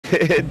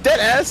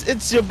Deadass,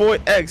 it's your boy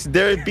X,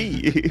 there it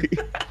be.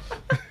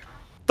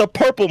 The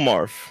purple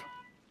Marth.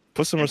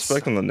 Put some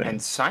respect on the name.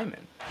 And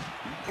Simon.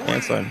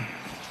 And Simon.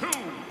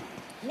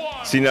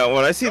 See, now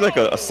when I see like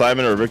a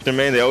Simon or Richter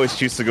main, they always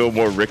choose to go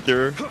more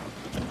Richter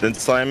than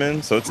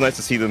Simon, so it's nice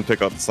to see them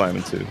pick out the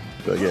Simon too.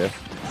 But yeah.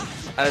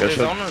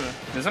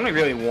 There's only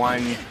really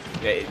one.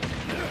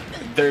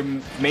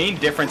 The main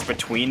difference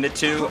between the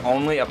two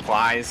only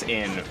applies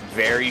in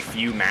very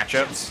few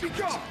matchups,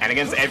 and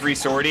against every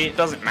sortie, it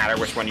doesn't matter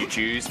which one you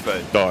choose.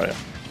 But oh yeah.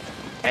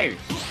 Hey,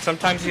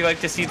 sometimes you like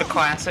to see the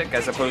classic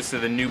as opposed to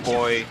the new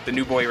boy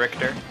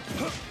Richter.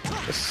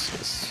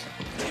 Yes.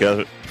 You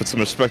gotta put some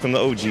respect on the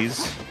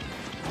OGs.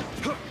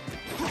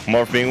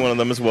 Marth being one of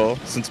them as well,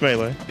 since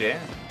Melee. Yeah,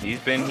 he's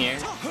been here.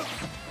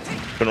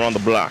 Been around the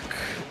block.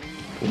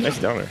 Ooh, nice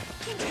down there.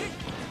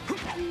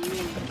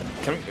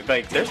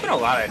 Like, there's been a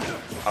lot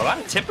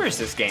of tippers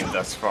this game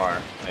thus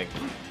far. Like,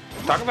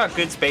 talk about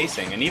good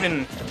spacing, and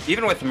even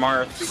with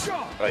Marth,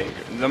 like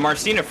the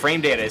Marcina frame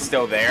data is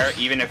still there,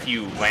 even if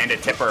you land a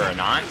tipper or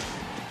not.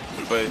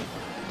 But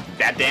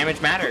that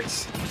damage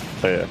matters.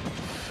 Oh yeah.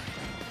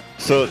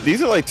 So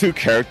these are like two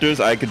characters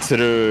I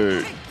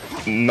consider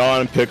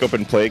non-pick up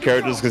and play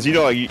characters, because you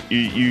know, like,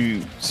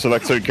 you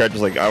select certain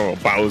characters like, I don't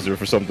know, Bowser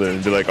for something,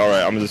 and be like, all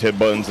right, I'm gonna just hit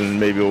buttons and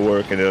maybe it'll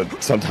work,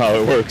 and somehow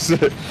it works.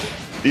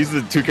 These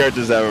are the two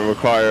characters that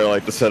require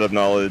like the setup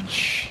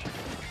knowledge,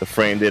 the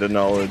frame data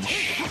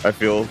knowledge, I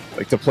feel,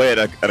 like, to play it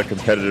at a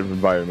competitive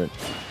environment.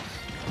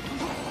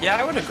 Yeah,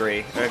 I would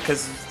agree,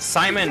 because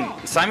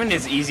Simon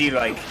is easy.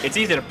 Like, it's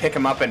easy to pick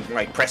him up and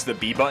like press the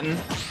B button,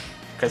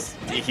 because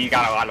he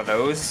got a lot of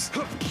those.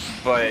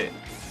 But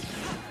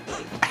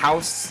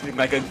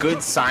like a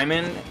good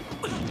Simon,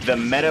 the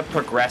meta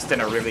progressed in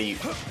a really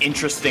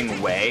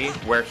interesting way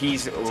where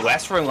he's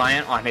less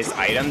reliant on his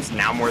items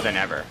now more than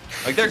ever.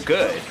 Like, they're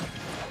good,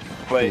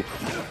 but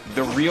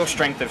the real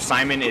strength of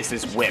Simon is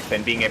his whip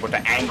and being able to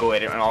angle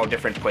it in all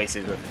different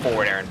places with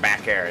forward air and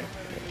back air. And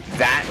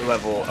that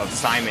level of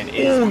Simon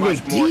is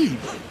much more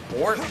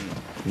important.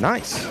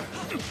 Nice.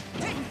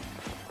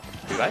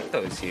 We like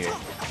those here.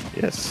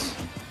 Yes.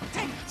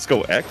 Let's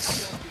go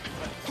X.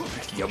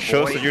 Yo,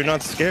 Shows boy. that you're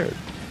not scared.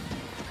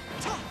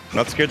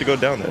 Not scared to go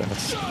down there.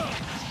 That's a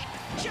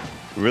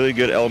really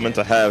good element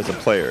to have as a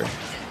player.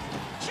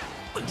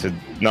 To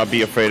not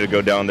be afraid to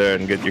go down there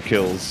and get your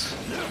kills.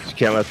 You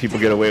can't let people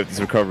get away with these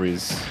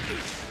recoveries.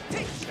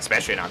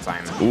 Especially not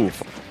Simon. Ooh.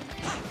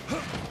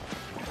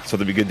 So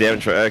there'll be good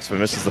damage for X, but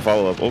misses the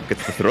follow-up. Oh,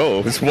 gets the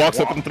throw. Just walks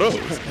up and throws.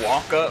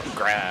 Walk up,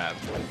 grab.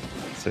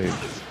 Say,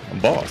 I'm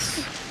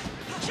boss.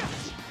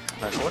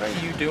 Like, what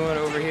are you doing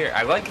over here?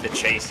 I like the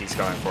chase he's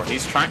going for.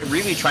 He's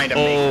really trying to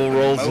make Oh,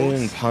 rolls the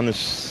most. in,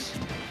 punish.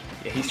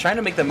 Yeah, he's trying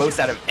to make the most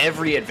out of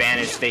every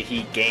advantage that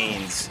he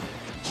gains,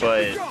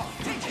 but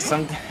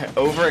some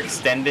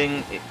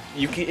overextending,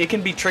 it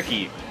can be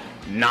tricky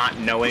not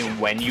knowing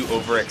when you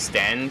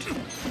overextend,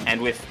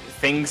 and with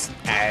things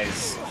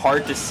as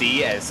hard to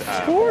see as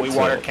holy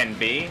water can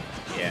be.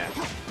 Yeah.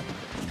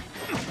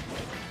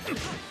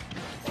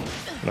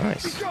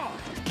 Nice.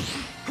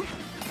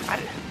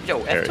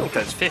 Yo, F-tilt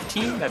does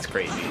 15? That's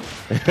crazy.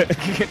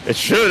 It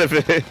should if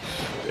it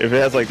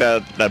has like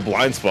that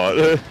blind spot.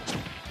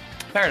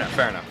 Fair enough,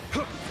 fair enough.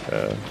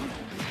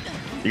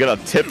 You got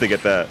a tip to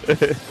get that.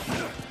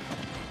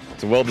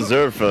 It's well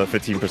deserved for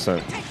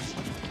 15%.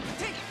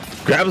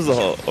 Grabs the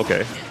hull.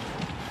 Okay.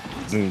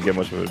 Doesn't get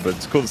much of it, but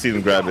it's cool to see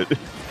them grab it.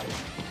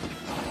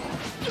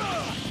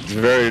 It's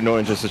very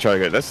annoying just to try to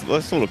get. Let's a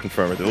little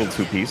confirm it. A little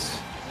two-piece.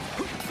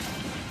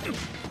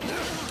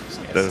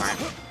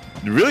 That's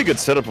really good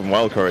setup from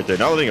Wildcard right there.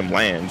 Not letting him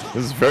land.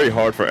 This is very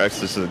hard for X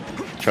to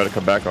try to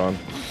come back on.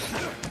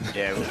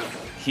 Yeah,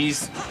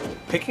 he's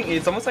picking.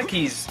 It's almost like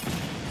he's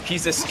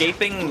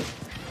escaping.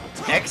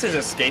 X is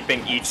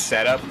escaping each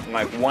setup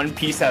like one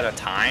piece at a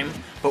time,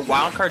 but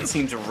Wildcard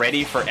seems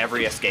ready for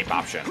every escape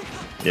option.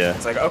 Yeah.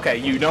 It's like, okay,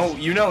 you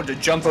know to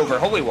jump over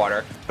holy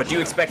water, but do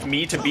you expect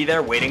me to be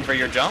there waiting for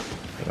your jump?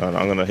 I'm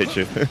gonna hit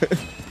you.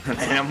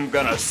 And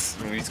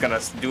he's gonna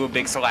do a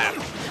big slap.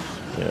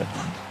 Yeah.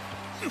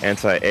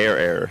 Anti-air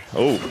error.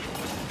 Oh,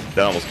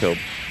 that almost killed.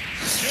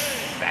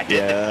 That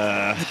did it.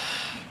 Yeah.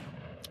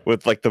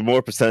 With like the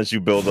more percentage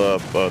you build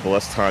up, the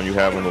less time you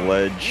have on the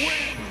ledge.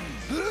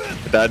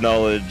 With that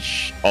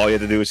knowledge, all you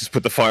have to do is just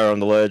put the fire on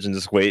the ledge and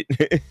just wait.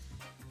 Yeah,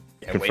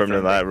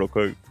 Confirming that real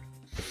quick.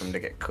 Wait for him to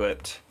get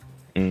clipped.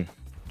 Mm.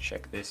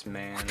 Check this,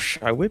 man.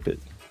 I whip it.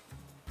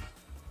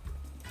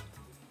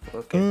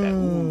 Look at that.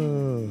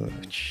 Ooh.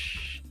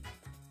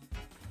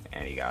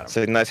 And he got him. It's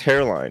a nice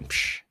hairline.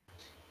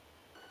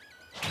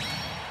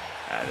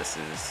 This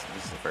is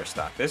the first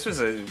stock. This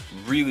was a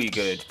really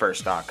good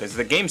first stock because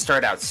the game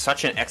started out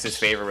such in X's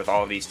favor with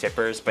all of these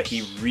tippers, but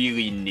he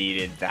really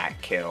needed that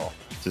kill.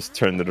 Just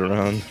turned it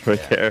around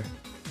right there.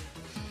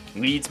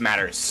 Leads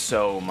matter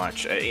so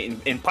much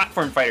in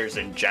platform fighters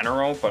in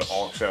general, but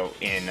also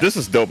in. This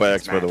is dope by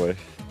X, by the way.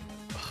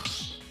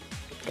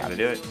 Gotta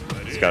do it.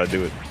 Just gotta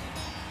do it.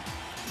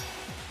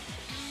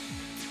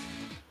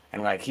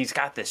 And like he's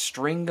got this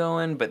string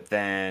going, but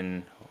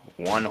then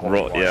One whole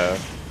roll. Yeah,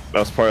 that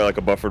was probably like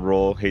a buffered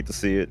roll. Hate to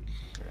see it.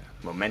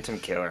 Momentum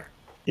killer.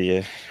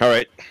 Yeah. All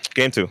right.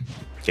 Game 2.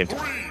 Game 2.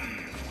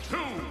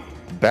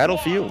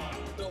 Battlefield.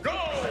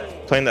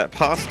 Playing that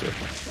pasta.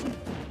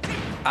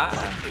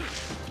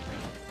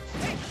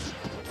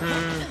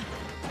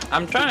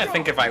 I'm trying to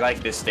think if I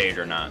like this stage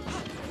or not.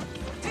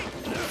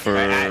 For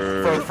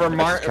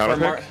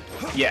Marth,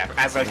 yeah,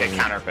 as like a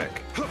counter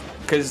pick,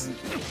 because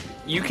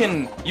you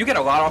get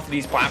a lot off of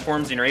these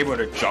platforms and you're able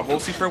to juggle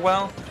super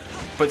well,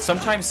 but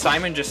sometimes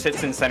Simon just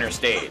sits in center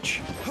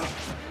stage,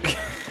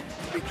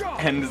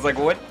 and it's like,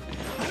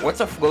 what's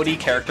a floaty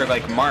character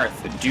like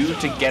Marth do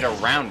to get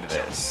around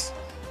this?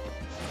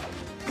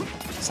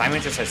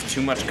 Simon just has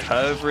too much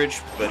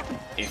coverage, but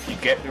if you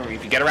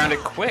get around it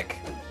quick,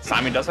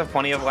 Simon does have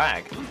plenty of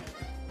lag.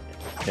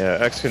 Yeah,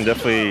 X can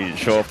definitely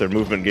show off their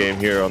movement game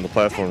here on the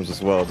platforms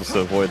as well, just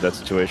to avoid that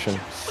situation.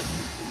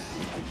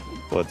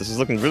 But this is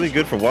looking really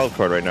good for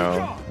wildcard right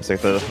now. It's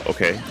like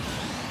okay.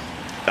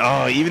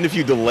 Oh, even if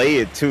you delay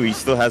it too, he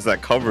still has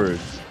that covered.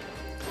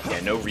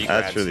 Yeah, no regrabs.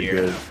 That's really here.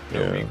 good.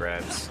 No Yeah.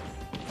 regrabs.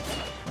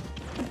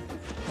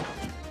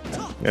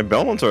 Yeah,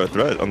 Belmonts are a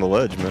threat on the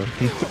ledge, man.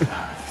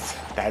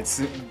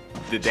 That's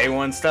the day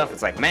one stuff.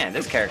 It's like, man,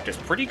 this character's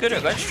pretty good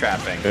at ledge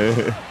trapping.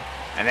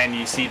 And then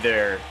you see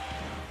their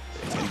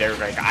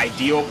like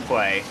ideal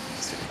play.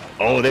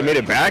 Oh, they made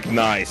it back.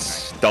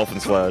 Nice. Dolphin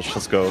slash.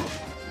 Let's go.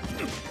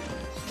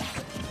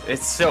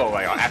 It's still,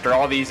 like, after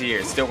all these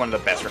years, still one of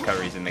the best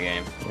recoveries in the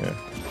game. Yeah.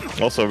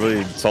 Also, a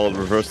really solid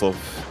reversal of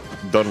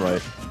done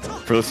right.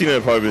 For the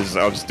Xeno, probably just,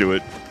 I'll just do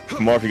it.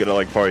 Marth, you gotta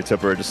like party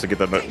tipper just to get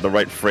the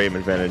right frame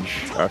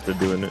advantage after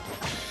doing it.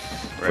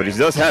 Right. But he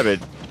does have it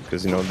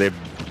because you know they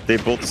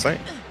both the same.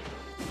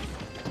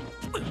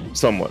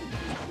 Somewhat.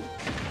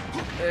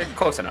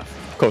 Close enough.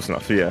 Close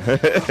enough, yeah.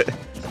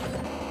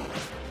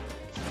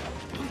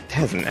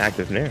 That's an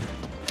active nair.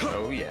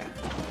 Oh yeah,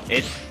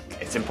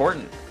 it's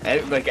important.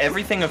 Like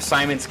everything of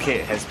Simon's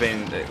kit has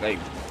been like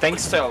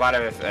thanks to a lot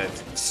of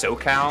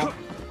SoCal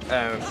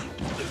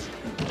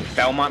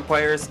Belmont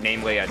players,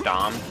 namely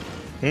Dom.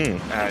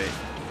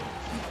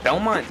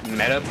 Belmont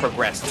meta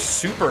progressed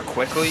super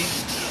quickly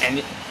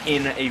and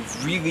in a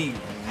really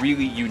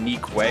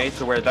unique way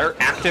to where they're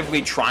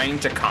actively trying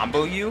to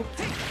combo you.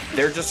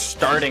 They're just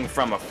starting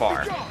from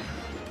afar.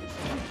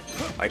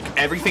 Like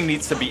everything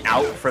needs to be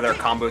out for their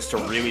combos to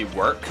really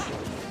work.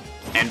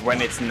 And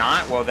when it's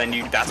not, well then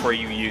that's where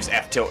you use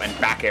F tilt and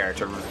back air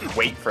to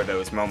wait for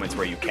those moments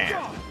where you can.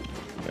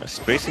 Yeah,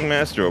 Spacing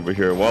Master over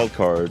here, wild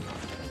card.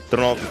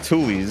 Throwing out the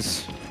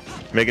toolies,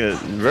 making it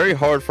very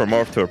hard for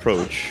Marth to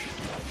approach.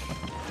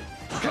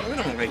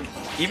 Like,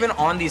 even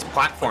on these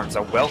platforms,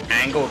 a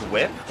well-angled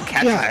whip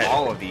catches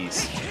all of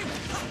these.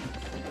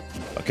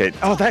 Okay.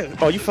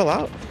 Oh, you fell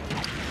out.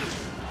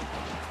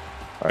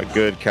 All right,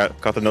 good.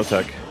 Caught the no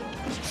tech.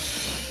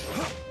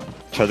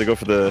 Tried to go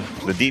for the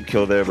deep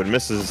kill there, but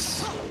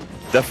misses.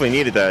 Definitely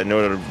needed that in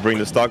order to bring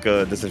the stock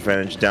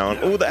disadvantage down.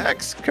 Oh, the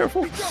axe!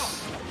 Careful.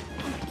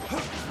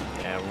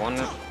 Yeah,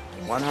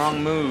 one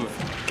wrong move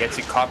gets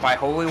you caught by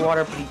holy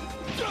water.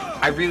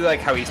 I really like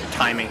how he's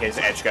timing his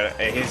edge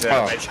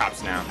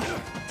hops now.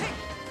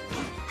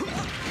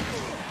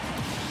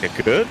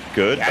 Okay, good.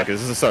 Yeah. Okay,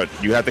 this is a start.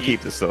 You have to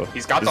keep this though.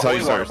 He's got the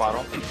holy water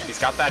bottle. He's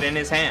got that in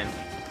his hand.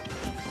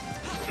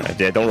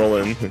 Yeah, don't roll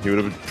in. He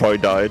would have probably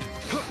died.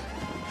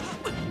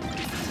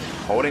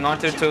 Holding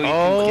onto it till you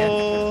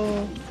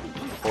can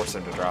force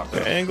him to drop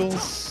it.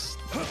 Angles.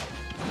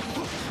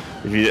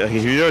 If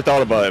you never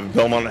thought about it,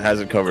 Belmont has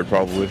it covered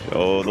probably.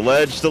 Oh, the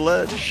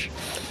ledge.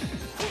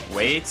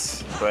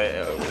 Waits, but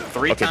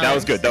 3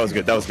 times. Okay, that was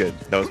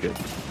good.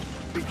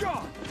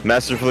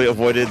 Masterfully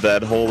avoided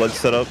that whole ledge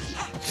setup.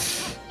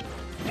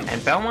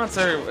 And Belmonts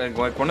are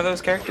like one of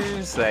those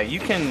characters that you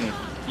can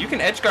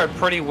edge guard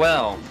pretty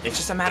well. It's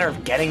just a matter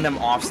of getting them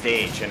off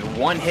stage, and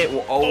one hit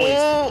will always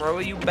throw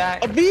you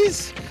back. A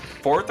beast.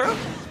 Forward throw?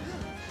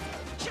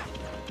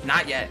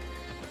 Not yet.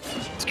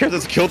 This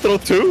character's kill throw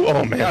too?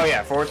 Oh man. Oh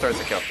yeah, forward throw's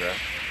a kill throw.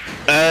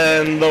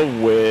 And the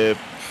whip.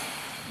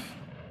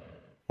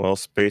 Well,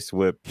 space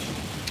whip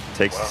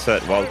takes the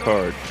set. Wild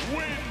card.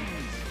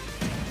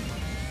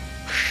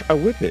 I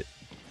whip it.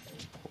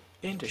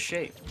 Into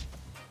shape.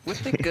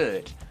 Whip it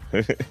good.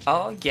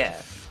 Oh yeah.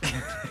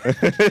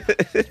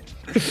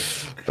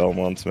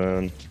 Belmonts,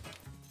 man.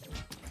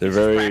 They're He's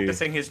very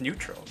practicing his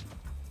neutral.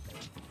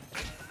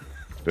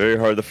 Very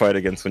hard to fight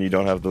against when you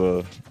don't have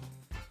the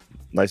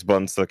nice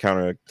buttons to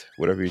counteract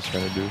whatever he's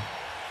trying to do.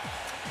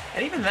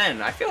 And even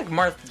then, I feel like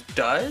Marth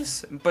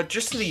does, but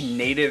just the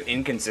native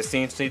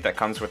inconsistency that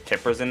comes with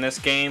tippers in this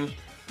game,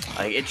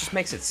 like it just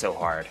makes it so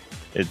hard.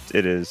 It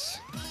is.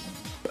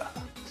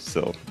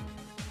 So,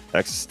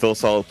 X is still a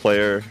solid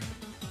player.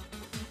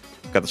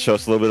 Got to show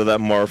us a little bit of that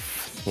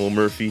little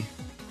Murphy.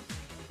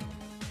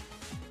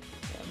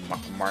 Yeah,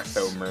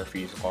 Martho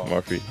Murphy's all.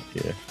 Murphy,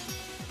 yeah.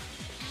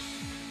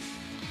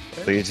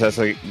 So he just has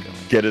to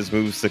get his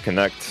moves to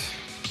connect.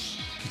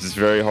 It's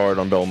very hard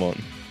on Belmont.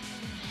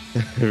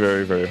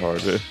 very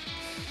hard.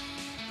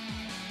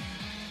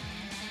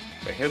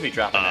 But he'll be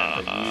dropping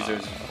that for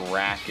users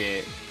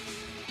bracket.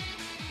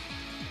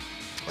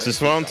 It's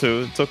just round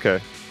 2. It's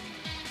okay.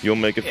 You'll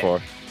make it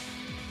far.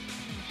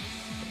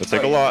 It'll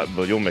take a lot,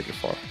 but you'll make it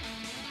far.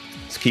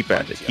 Just keep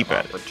at it. Keep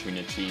at it.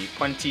 Opportunity.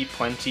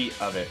 Plenty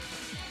of it.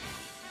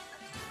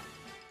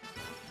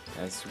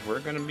 As we're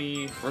gonna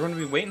be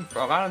waiting for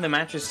a lot of the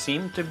matches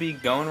seem to be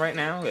going right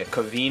now.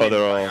 Kaveen and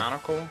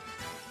Bionicle,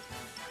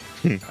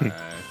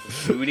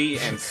 Booty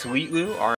and Sweet Lou are